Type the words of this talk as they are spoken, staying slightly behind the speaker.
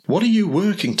What are you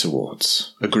working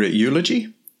towards? A great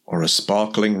eulogy or a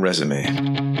sparkling resume?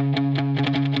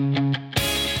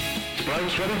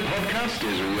 Sprout Sweater Podcast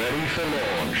is ready for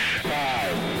launch.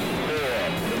 5, 4,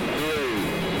 3,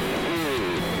 2,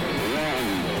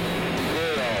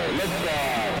 1, 0. Let's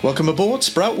go. Welcome aboard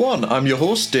Sprout One. I'm your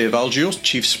host, Dave Algios,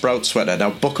 Chief Sprout Sweater. Now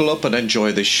buckle up and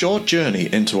enjoy this short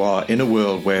journey into our inner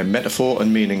world where metaphor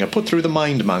and meaning are put through the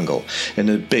mind mangle in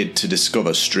a bid to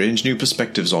discover strange new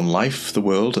perspectives on life, the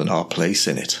world, and our place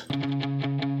in it.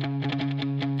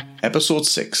 Episode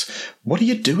 6. What are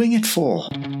you doing it for?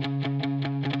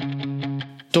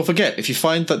 Don't forget, if you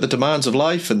find that the demands of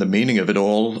life and the meaning of it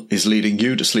all is leading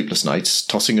you to sleepless nights,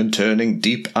 tossing and turning,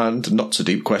 deep and not so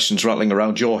deep questions rattling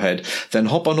around your head, then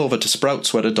hop on over to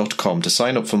sproutsweater.com to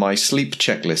sign up for my sleep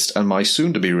checklist and my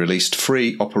soon-to-be-released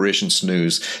free Operation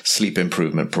Snooze sleep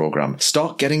improvement program.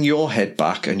 Start getting your head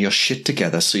back and your shit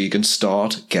together so you can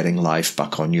start getting life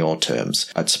back on your terms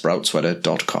at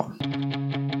sproutsweater.com.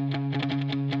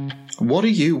 What are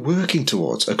you working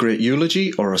towards? A great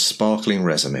eulogy or a sparkling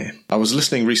resume? I was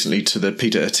listening recently to the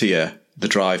Peter Attia, The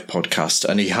Drive podcast,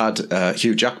 and he had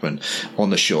Hugh Jackman on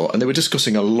the show, and they were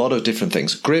discussing a lot of different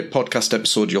things. Great podcast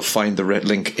episode. You'll find the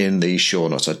link in the show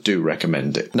notes. I do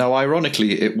recommend it. Now,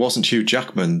 ironically, it wasn't Hugh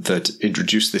Jackman that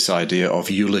introduced this idea of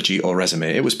eulogy or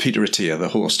resume. It was Peter Attia, the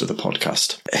host of the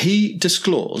podcast. He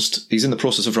disclosed, he's in the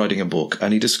process of writing a book,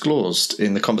 and he disclosed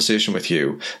in the conversation with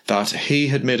Hugh that he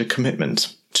had made a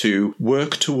commitment to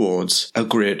work towards a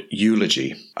great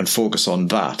eulogy and focus on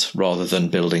that rather than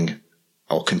building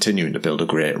or continuing to build a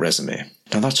great resume.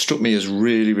 Now that struck me as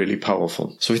really, really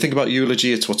powerful. So if you think about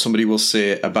eulogy, it's what somebody will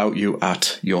say about you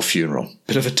at your funeral.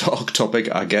 Bit of a dark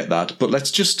topic, I get that, but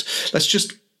let's just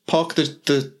park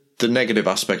the negative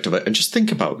aspect of it and just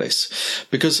think about this.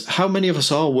 Because how many of us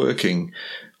are working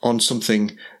on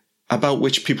something about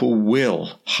which people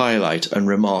will highlight and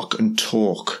remark and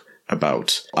talk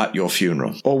about at your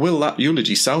funeral? Or will that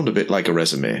eulogy sound a bit like a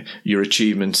resume? Your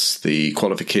achievements, the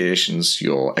qualifications,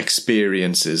 your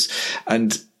experiences.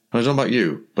 And I don't know about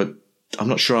you, but I'm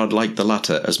not sure I'd like the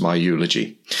latter as my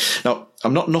eulogy. Now,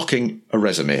 I'm not knocking a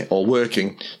resume or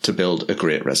working to build a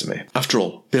great resume. After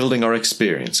all, building our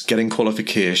experience, getting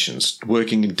qualifications,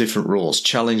 working in different roles,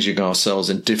 challenging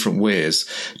ourselves in different ways,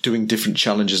 doing different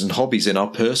challenges and hobbies in our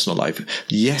personal life.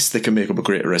 Yes, they can make up a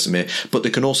great resume, but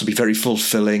they can also be very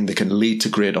fulfilling. They can lead to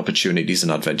great opportunities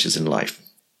and adventures in life.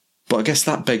 But I guess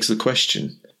that begs the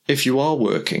question, if you are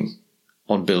working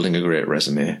on building a great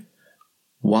resume,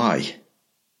 why?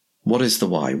 What is the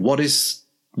why? What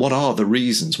are the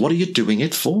reasons? What are you doing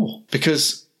it for?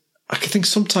 Because I think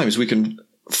sometimes we can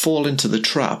fall into the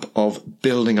trap of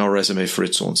building our resume for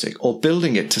its own sake, or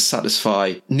building it to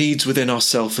satisfy needs within our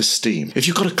self-esteem. If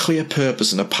you've got a clear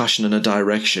purpose and a passion and a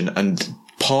direction, and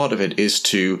part of it is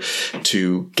to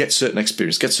get certain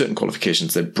experience, get certain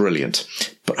qualifications, then brilliant.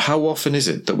 But how often is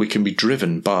it that we can be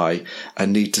driven by a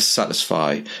need to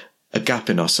satisfy a gap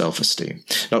in our self-esteem?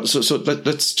 Now, so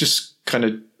let's just kind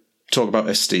of talk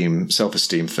about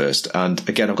self-esteem first. And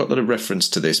again, I've got a little reference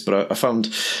to this, but I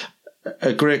found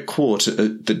a great quote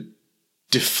that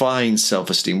defines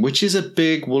self-esteem, which is a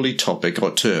big woolly topic,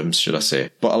 or terms, should I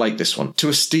say. But I like this one. To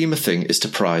esteem a thing is to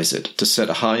prize it, to set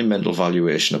a high mental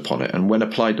valuation upon it. And when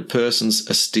applied to persons,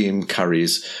 esteem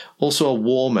carries also a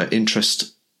warmer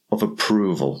interest of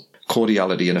approval,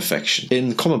 cordiality and affection.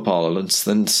 In common parlance,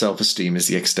 then, self-esteem is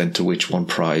the extent to which one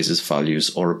prizes, values,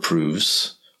 or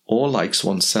approves or likes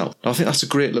oneself. I think that's a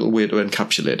great little way to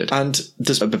encapsulate it. And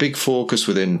there's a big focus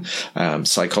within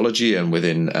psychology and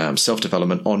within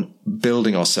self-development on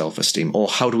building our self-esteem, or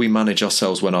how do we manage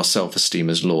ourselves when our self-esteem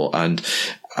is low. And,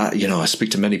 I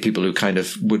speak to many people who kind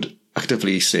of would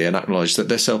actively say and acknowledge that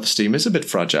their self-esteem is a bit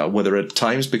fragile, whether at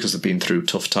times because they've been through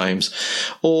tough times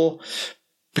or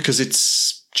because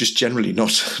it's just generally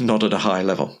not at a high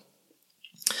level.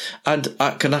 And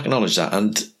I can acknowledge that.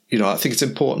 And I think it's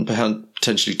important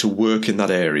potentially to work in that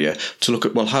area, to look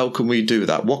at, well, how can we do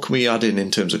that? What can we add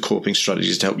in terms of coping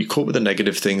strategies to help you cope with the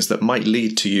negative things that might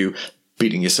lead to you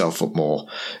beating yourself up more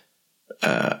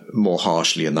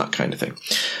harshly and that kind of thing.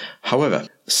 However,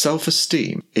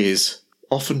 self-esteem is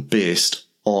often based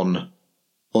on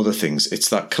other things. It's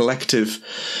that collective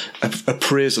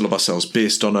appraisal of ourselves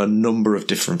based on a number of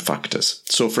different factors.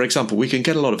 So, for example, we can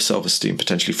get a lot of self-esteem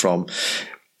potentially from,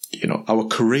 our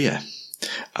career,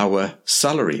 our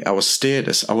salary, our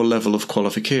status, our level of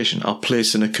qualification, our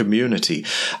place in a community,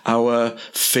 our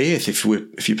faith. If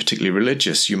you're particularly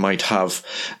religious, you might have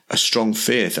a strong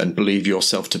faith and believe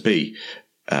yourself to be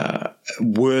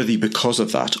worthy because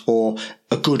of that, or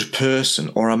a good person,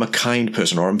 or I'm a kind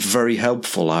person, or I'm very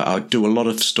helpful. I do a lot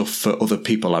of stuff for other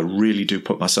people. I really do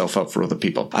put myself out for other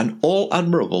people. And all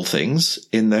admirable things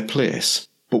in their place.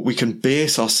 But we can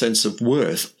base our sense of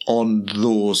worth on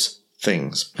those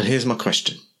things. And here's my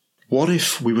question. What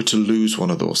if we were to lose one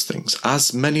of those things?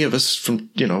 As many of us from,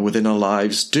 within our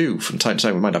lives do from time to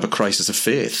time. We might have a crisis of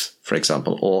faith, for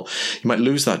example, or you might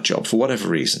lose that job for whatever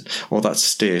reason, or that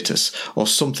status, or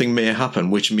something may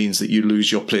happen which means that you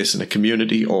lose your place in a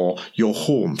community or your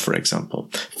home, for example.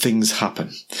 Things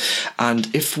happen.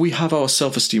 And if we have our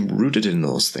self-esteem rooted in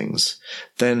those things,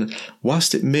 then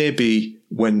whilst it may be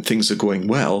when things are going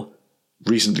well,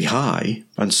 reasonably high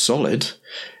and solid,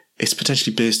 it's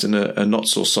potentially based in a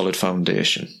not-so-solid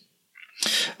foundation.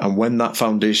 And when that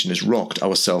foundation is rocked,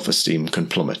 our self-esteem can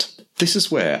plummet. This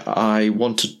is where I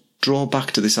want to draw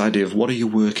back to this idea of what are you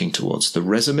working towards? The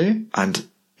resume? And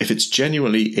if it's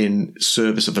genuinely in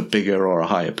service of a bigger or a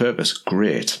higher purpose,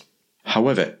 great.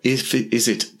 However, is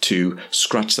it to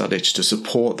scratch that itch, to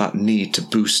support that need to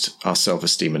boost our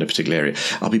self-esteem in a particular area?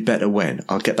 I'll be better when.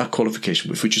 I'll get that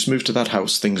qualification. If we just move to that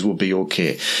house, things will be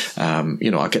okay.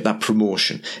 I'll get that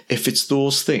promotion. If it's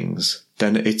those things,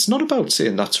 then it's not about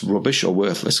saying that's rubbish or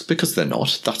worthless, because they're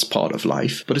not. That's part of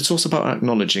life. But it's also about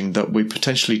acknowledging that we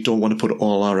potentially don't want to put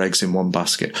all our eggs in one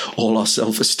basket, all our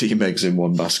self-esteem eggs in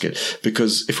one basket.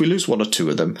 Because if we lose one or two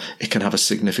of them, it can have a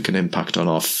significant impact on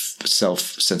our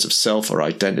sense of self, our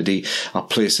identity, our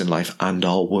place in life, and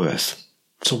our worth.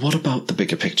 So what about the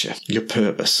bigger picture? Your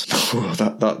purpose.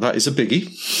 That is a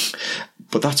biggie.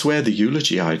 But that's where the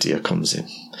eulogy idea comes in.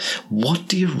 What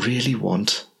do you really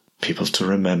want people to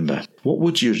remember? What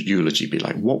would your eulogy be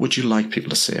like? What would you like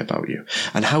people to say about you?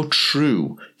 And how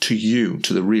true to you,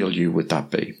 to the real you, would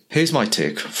that be? Here's my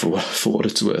take for what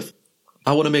it's worth.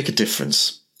 I want to make a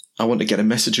difference. I want to get a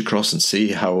message across and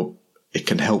see how it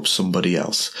can help somebody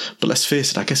else. But let's face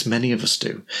it, I guess many of us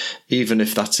do, even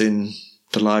if that's in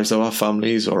the lives of our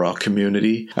families or our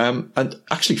community. And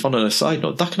actually, on a side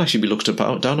note, that can actually be looked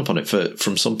down upon it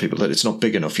from some people, that it's not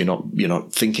big enough. You're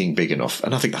not thinking big enough.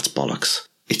 And I think that's bollocks.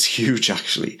 It's huge,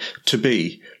 actually, to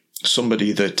be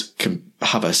somebody that can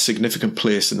have a significant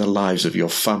place in the lives of your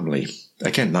family.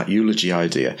 Again, that eulogy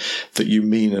idea, that you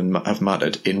mean and have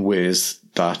mattered in ways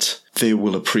that they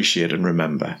will appreciate and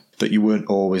remember. That you weren't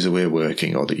always away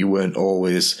working, or that you weren't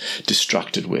always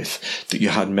distracted with, that you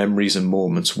had memories and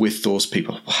moments with those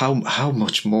people. How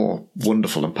much more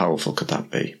wonderful and powerful could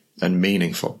that be, and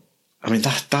meaningful? I mean,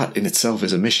 that in itself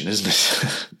is a mission, isn't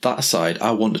it? That aside,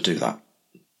 I want to do that.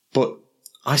 But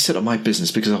I set up my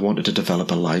business because I wanted to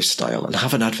develop a lifestyle and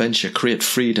have an adventure, create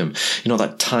freedom.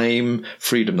 That time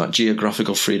freedom, that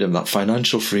geographical freedom, that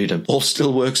financial freedom, all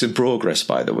still works in progress,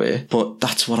 by the way. But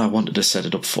that's what I wanted to set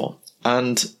it up for.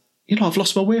 And I've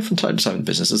lost my way from time to time in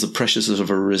business as the pressures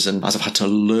have arisen, as I've had to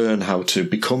learn how to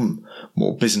become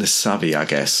more business savvy, I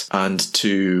guess, and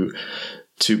to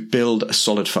build a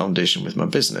solid foundation with my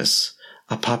business.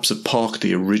 I perhaps have parked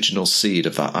the original seed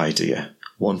of that idea,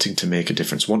 wanting to make a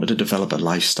difference, wanting to develop a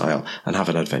lifestyle and have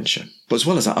an adventure. But as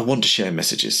well as that, I want to share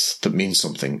messages that mean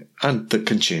something and that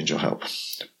can change or help.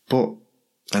 But,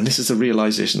 and this is a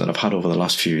realization that I've had over the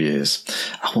last few years,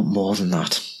 I want more than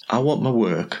that. I want my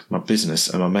work, my business,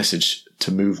 and my message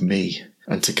to move me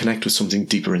and to connect with something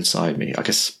deeper inside me. I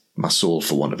guess my soul,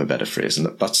 for want of a better phrase.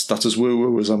 And that's as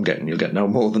woo-woo as I'm getting. You'll get no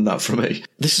more than that from me.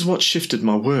 This is what shifted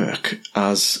my work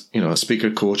as, a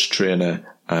speaker, coach, trainer,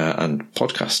 and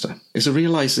podcaster, is a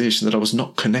realization that I was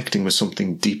not connecting with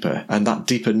something deeper, and that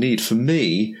deeper need for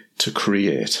me to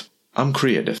create. I'm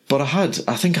creative, but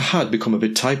I think I had become a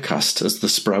bit typecast as the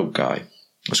sprout guy.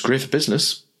 It was great for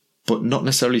business, but not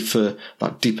necessarily for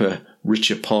that deeper,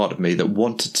 richer part of me that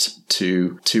wanted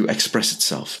to express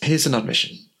itself. Here's an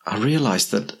admission. I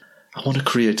realized that I want to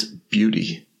create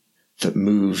beauty that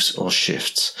moves or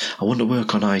shifts. I want to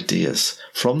work on ideas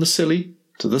from the silly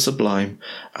to the sublime,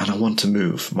 and I want to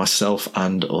move myself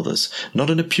and others,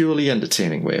 not in a purely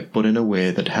entertaining way, but in a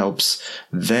way that helps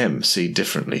them see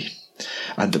differently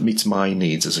and that meets my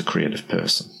needs as a creative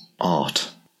person.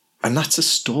 Art. And that's a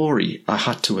story I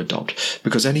had to adopt,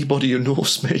 because anybody who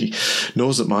knows me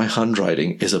knows that my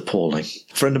handwriting is appalling.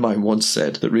 A friend of mine once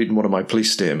said that reading one of my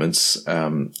police statements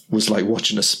was like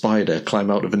watching a spider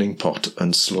climb out of an ink pot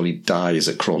and slowly die as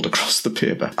it crawled across the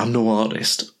paper. I'm no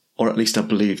artist, or at least I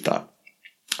believed that.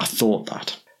 I thought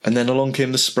that. And then along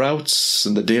came the Sprouts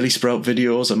and the Daily Sprout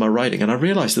videos and my writing, and I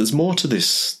realised there's more to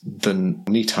this than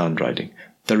neat handwriting.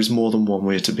 There is more than one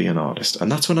way to be an artist.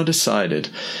 And that's when I decided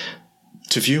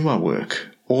to view my work,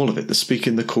 all of it, the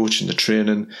speaking, the coaching, the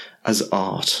training, as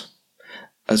art,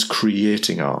 as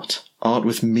creating art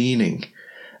with meaning,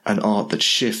 an art that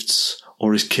shifts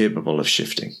or is capable of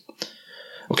shifting.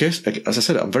 Okay, as I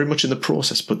said, I'm very much in the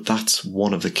process, but that's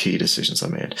one of the key decisions I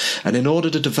made. And in order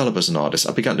to develop as an artist,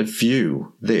 I began to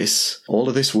view all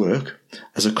of this work,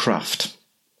 as a craft.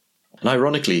 And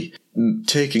ironically,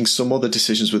 taking some other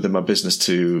decisions within my business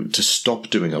to stop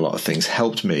doing a lot of things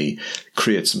helped me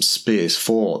create some space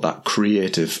for that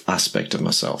creative aspect of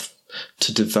myself,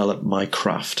 to develop my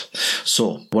craft.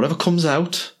 So whatever comes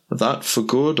out of that, for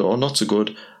good or not so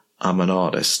good, I'm an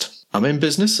artist. I'm in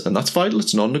business, and that's vital,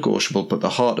 it's non-negotiable, but at the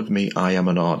heart of me, I am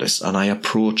an artist, and I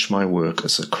approach my work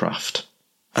as a craft.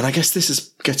 And I guess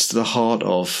this gets to the heart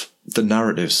of the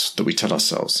narratives that we tell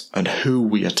ourselves, and who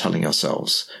we are telling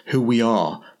ourselves, who we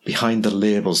are behind the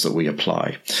labels that we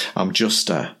apply. I'm just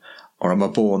a, or am I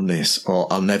born this,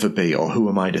 or I'll never be, or who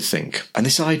am I to think? And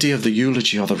this idea of the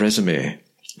eulogy or the resume,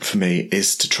 for me,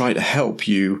 is to try to help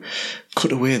you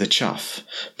cut away the chaff,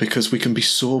 because we can be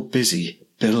so busy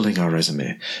building our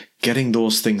resume, getting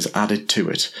those things added to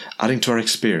it, adding to our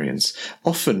experience,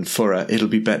 often for it'll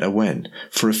be better when,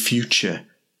 for a future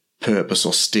purpose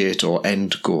or state or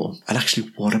end goal. And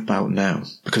actually, what about now?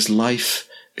 Because life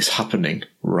is happening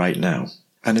right now.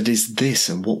 And it is this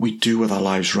and what we do with our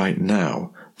lives right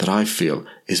now that I feel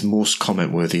is most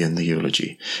comment worthy in the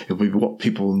eulogy. It will be what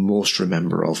people will most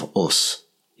remember of us,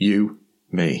 you,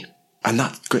 me. And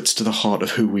that gets to the heart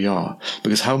of who we are,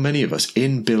 because how many of us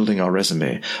in building our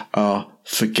resume are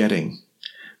forgetting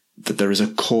that there is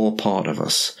a core part of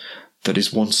us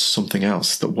that wants something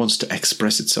else, that wants to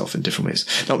express itself in different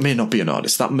ways. Now, it may not be an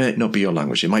artist. That may not be your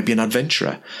language. It might be an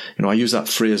adventurer. I use that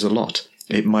phrase a lot.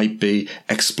 It might be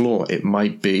explore. It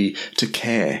might be to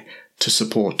care, to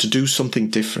support, to do something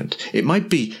different. It might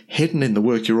be hidden in the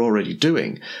work you're already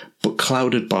doing, but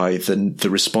clouded by the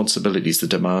responsibilities, the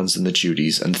demands and the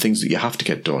duties and things that you have to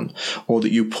get done, or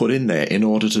that you put in there in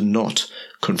order to not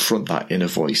confront that inner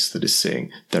voice that is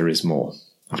saying there is more.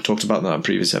 I've talked about that in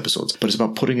previous episodes, but it's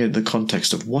about putting it in the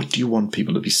context of what do you want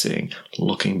people to be saying,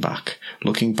 looking back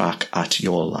at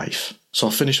your life. So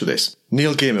I'll finish with this.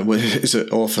 Neil Gaiman is an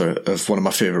author of one of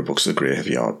my favourite books, The Grey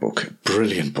Heavy Art book.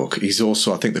 Brilliant book. He's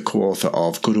also, I think, the co-author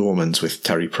of Good Omens with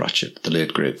Terry Pratchett, the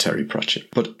late great Terry Pratchett.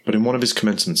 But in one of his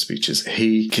commencement speeches,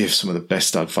 he gives some of the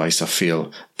best advice I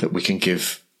feel that we can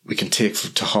take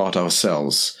to heart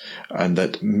ourselves, and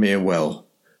that may well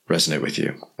resonate with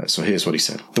you. So here's what he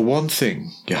said. The one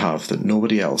thing you have that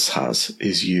nobody else has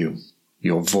is you.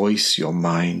 Your voice, your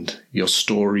mind, your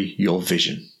story, your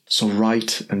vision. So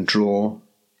write and draw,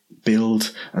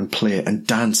 build and play and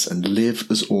dance and live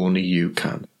as only you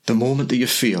can. The moment that you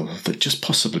feel that just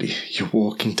possibly you're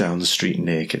walking down the street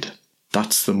naked,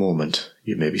 that's the moment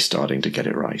you may be starting to get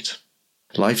it right.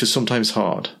 Life is sometimes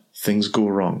hard. Things go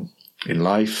wrong. In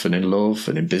life and in love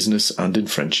and in business and in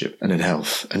friendship and in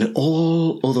health and in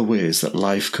all other ways that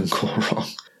life can go wrong.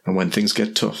 And when things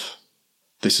get tough,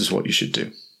 this is what you should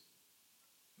do.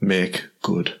 Make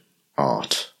good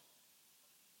art.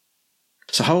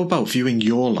 So how about viewing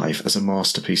your life as a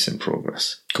masterpiece in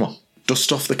progress? Come on,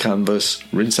 dust off the canvas,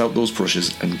 rinse out those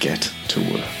brushes and get to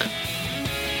work.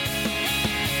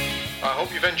 I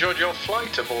hope you've enjoyed your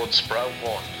flight aboard Sprout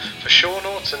One. For show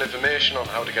notes and information on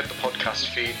how to get the podcast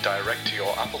feed direct to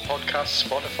your Apple Podcasts,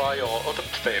 Spotify or other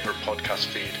favourite podcast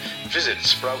feed, visit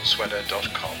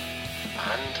sproutsweater.com.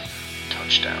 And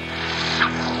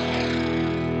touchdown.